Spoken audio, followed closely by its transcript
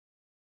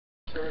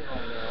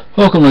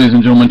Welcome, ladies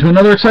and gentlemen, to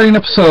another exciting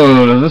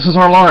episode of This Is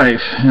Our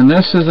Life, and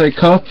this is a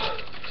cup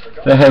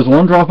that has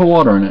one drop of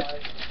water in it.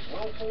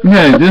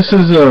 Okay, this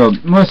is I'm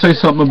going to say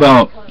something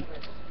about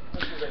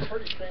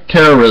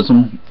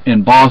terrorism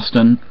in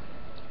Boston.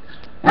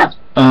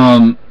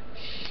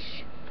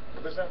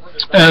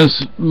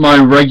 As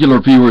my regular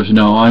viewers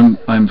know,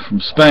 I'm from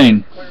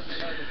Spain,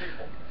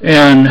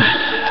 and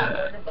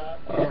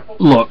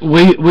look,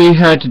 we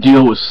had to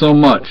deal with so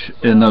much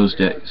in those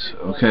days.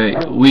 Okay,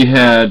 we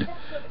had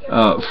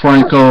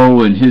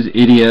Franco and his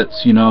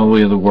idiots. You know,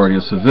 we had the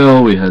Guardia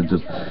Civil, we had the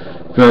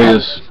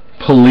various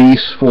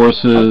police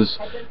forces,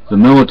 the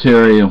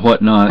military and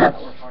whatnot.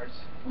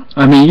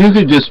 I mean, you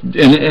could just, and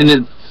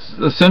it's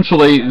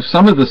essentially,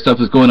 some of this stuff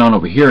is going on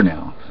over here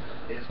now,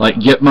 like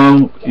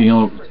Gitmo, you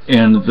know,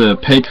 and the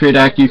Patriot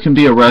Act. You can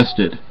be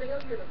arrested,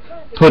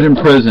 put in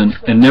prison,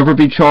 and never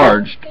be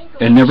charged,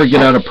 and never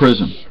get out of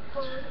prison.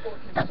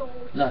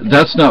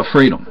 That's not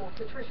freedom.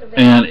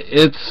 And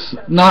it's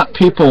not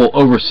people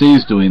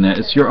overseas doing that,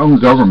 it's your own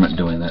government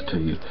doing that to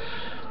you.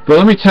 But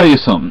let me tell you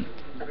something.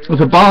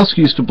 The Basque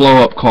used to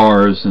blow up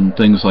cars and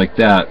things like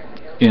that,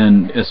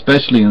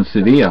 especially in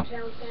Sevilla.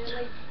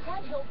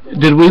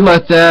 Did we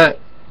let that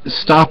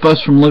stop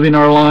us from living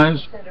our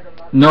lives?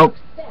 Nope.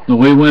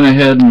 We went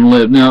ahead and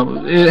lived.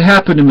 Now, it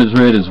happened in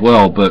Madrid as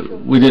well,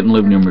 but we didn't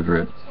live near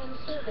Madrid.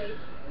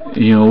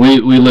 You know, we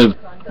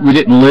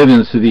didn't live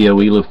in Sevilla,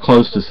 we lived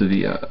close to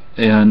Sevilla.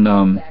 And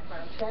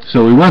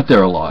so we went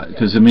there a lot,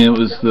 because I mean it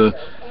was the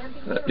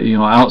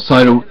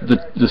outside of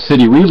the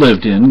city we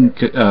lived in,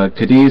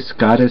 Cadiz,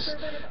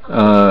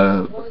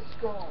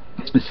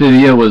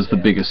 Sevilla was the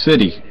biggest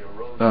city.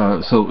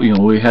 So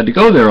we had to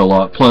go there a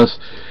lot. Plus,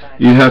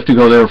 you have to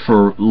go there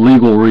for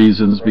legal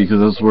reasons, because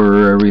that's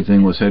where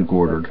everything was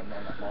headquartered.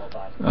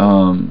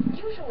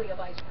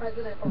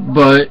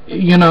 But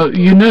you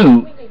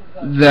knew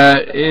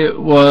that it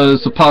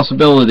was a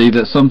possibility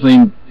that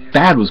something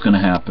bad was going to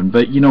happen.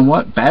 But you know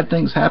what? Bad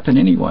things happen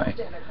anyway.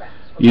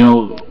 You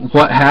know,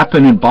 what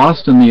happened in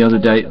Boston the other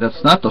day,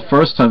 that's not the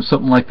first time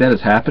something like that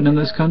has happened in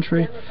this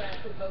country.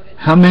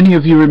 How many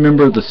of you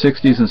remember the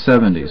 60s and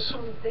 70s?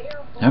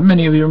 How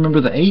many of you remember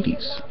the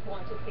 80s?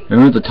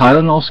 Remember the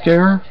Tylenol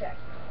scare?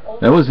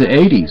 That was the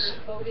 80s.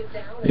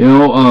 You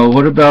know,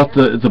 what about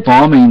the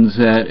bombings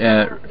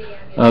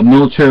at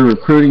military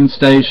recruiting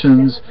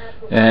stations,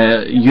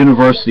 at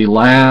university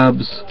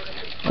labs?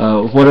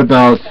 What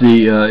about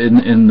the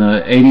in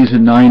the 80s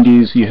and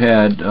 90s? You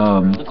had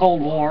the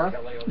Cold War.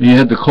 You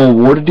had the Cold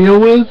War to deal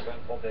with.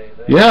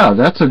 Yeah,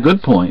 that's a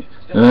good point.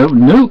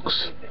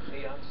 Nukes.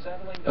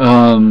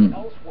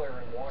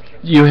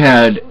 You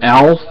had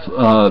ALF,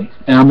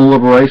 Animal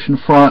Liberation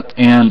Front,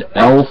 and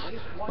ELF,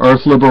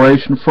 Earth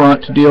Liberation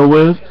Front, to deal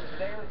with.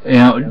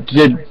 And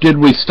did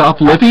we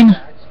stop living?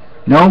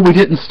 No, we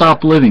didn't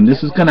stop living.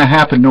 This is going to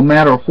happen no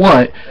matter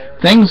what.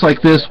 Things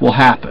like this will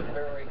happen.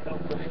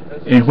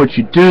 And what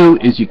you do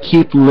is you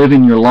keep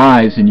living your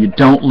lives, and you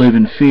don't live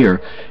in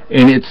fear.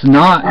 And it's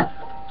not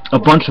a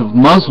bunch of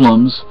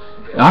Muslims.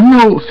 I'm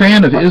no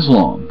fan of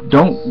Islam.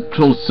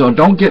 So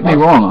don't get me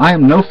wrong. I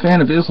am no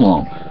fan of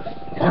Islam.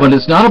 But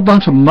it's not a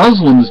bunch of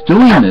Muslims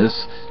doing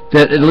this.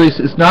 That at least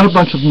it's not a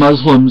bunch of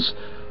Muslims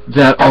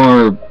that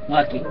are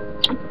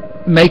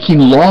making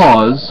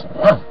laws.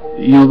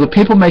 You know, the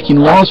people making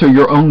laws are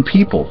your own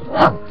people.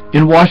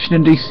 In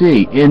Washington,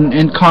 D.C.,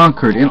 in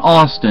Concord, in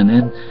Austin,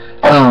 in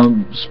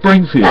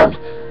Springfield.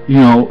 You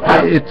know,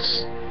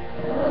 it's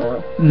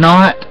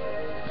not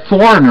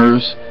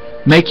foreigners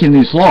making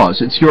these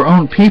laws. It's your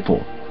own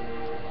people.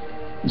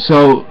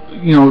 So,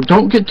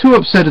 don't get too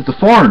upset at the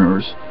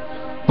foreigners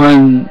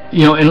when,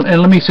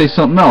 and let me say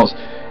something else.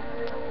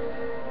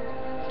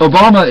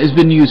 Obama has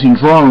been using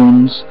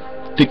drones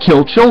to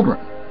kill children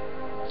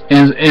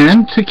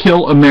and to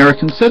kill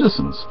American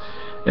citizens.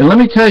 And let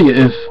me tell you,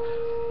 if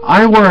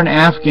I were an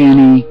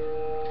Afghani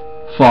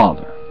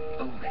father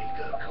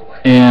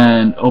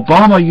and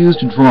Obama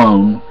used a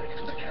drone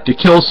to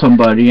kill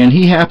somebody and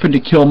he happened to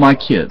kill my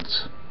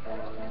kids,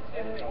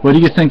 what do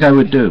you think I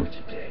would do?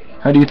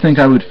 How do you think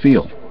I would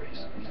feel?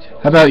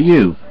 How about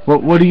you?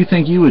 What do you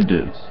think you would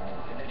do?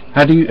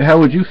 How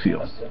would you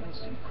feel?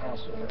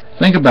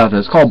 Think about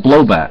this. It's called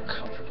blowback.